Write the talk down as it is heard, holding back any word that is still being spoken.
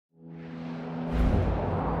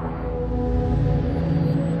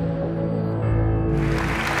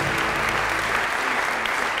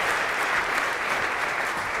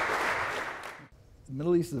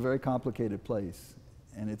East is a very complicated place,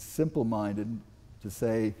 and it's simple-minded to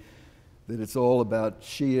say that it's all about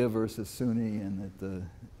Shia versus Sunni and that the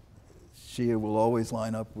Shia will always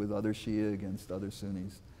line up with other Shia against other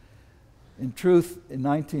Sunnis. In truth, in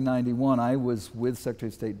 1991, I was with Secretary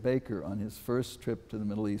of State Baker on his first trip to the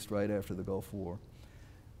Middle East right after the Gulf War.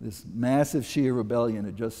 This massive Shia rebellion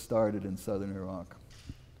had just started in southern Iraq.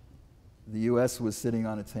 The US was sitting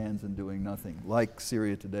on its hands and doing nothing, like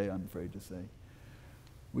Syria today, I'm afraid to say.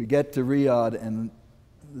 We get to Riyadh, and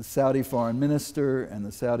the Saudi foreign minister and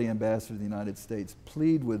the Saudi ambassador to the United States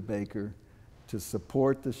plead with Baker to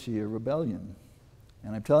support the Shia rebellion.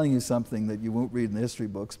 And I'm telling you something that you won't read in the history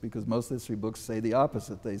books, because most history books say the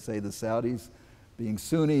opposite. They say the Saudis, being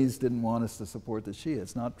Sunnis, didn't want us to support the Shia.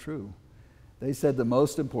 It's not true. They said the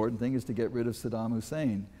most important thing is to get rid of Saddam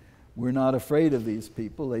Hussein. We're not afraid of these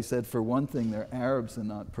people. They said, for one thing, they're Arabs and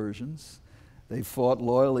not Persians. They fought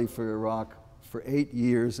loyally for Iraq for 8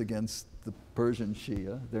 years against the Persian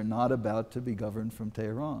Shia. They're not about to be governed from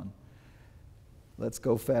Tehran. Let's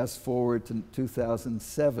go fast forward to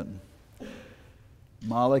 2007.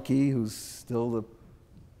 Maliki, who's still the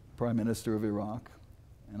Prime Minister of Iraq,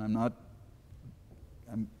 and I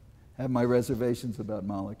have my reservations about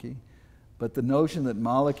Maliki, but the notion that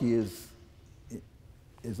Maliki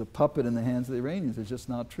is a puppet in the hands of the Iranians is just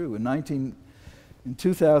not true. In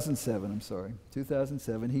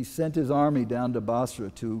 2007, he sent his army down to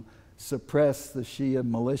Basra to suppress the Shia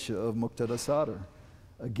militia of Muqtada Sadr.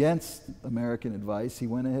 Against American advice, he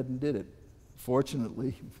went ahead and did it.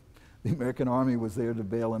 Fortunately, the American army was there to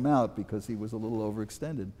bail him out because he was a little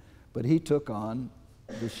overextended. But he took on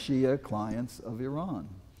the Shia clients of Iran.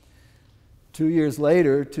 2 years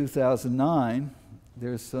later, 2009,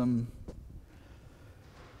 there's some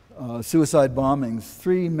suicide bombings,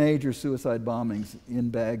 3 major suicide bombings in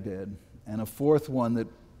Baghdad, and a 4th one that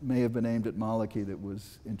may have been aimed at Maliki that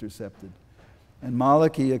was intercepted. And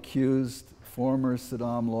Maliki accused former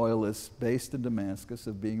Saddam loyalists based in Damascus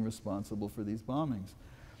of being responsible for these bombings,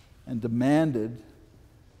 and demanded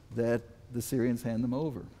that the Syrians hand them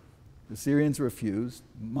over. The Syrians refused.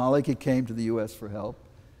 Maliki came to the US for help.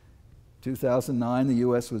 2009, the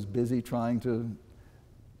US was busy trying to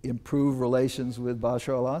improve relations with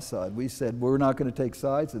Bashar al-Assad. We said, we're not going to take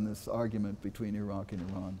sides in this argument between Iraq and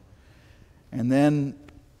Iran. And then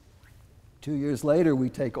 2 years later, we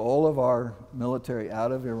take all of our military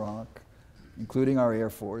out of Iraq, including our Air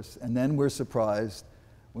Force, and then we're surprised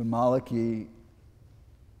when Maliki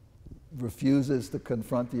refuses to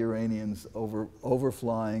confront the Iranians over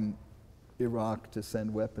overflying Iraq to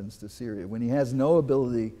send weapons to Syria, when he has no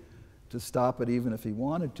ability to stop it even if he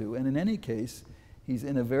wanted to. And in any case, he's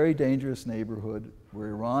in a very dangerous neighborhood where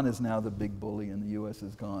Iran is now the big bully and the US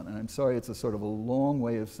is gone. And I'm sorry, it's a sort of a long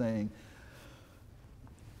way of saying,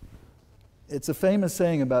 it's a famous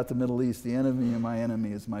saying about the Middle East, the enemy of my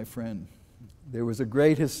enemy is my friend. There was a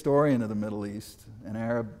great historian of the Middle East, an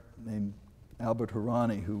Arab named Albert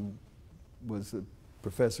Hourani, who was a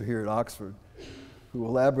professor here at Oxford, who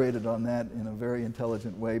elaborated on that in a very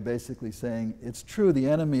intelligent way, basically saying, it's true, the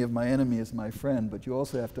enemy of my enemy is my friend, but you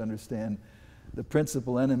also have to understand the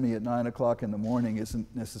principal enemy at 9 o'clock in the morning isn't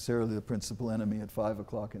necessarily the principal enemy at 5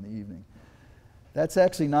 o'clock in the evening. That's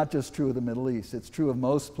actually not just true of the Middle East. It's true of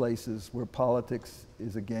most places where politics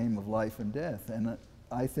is a game of life and death. And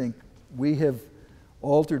I think we have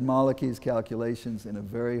altered Maliki's calculations in a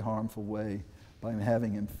very harmful way by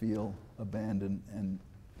having him feel abandoned and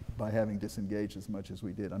by having disengaged as much as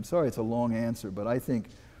we did. I'm sorry it's a long answer, but I think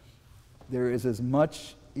there is as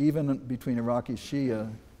much, even between Iraqi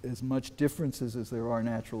Shia, as much differences as there are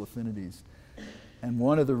natural affinities. And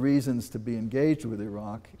one of the reasons to be engaged with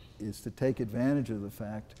Iraq is to take advantage of the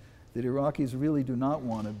fact that Iraqis really do not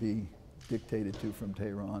want to be dictated to from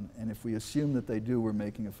Tehran. And if we assume that they do, we're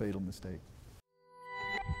making a fatal mistake.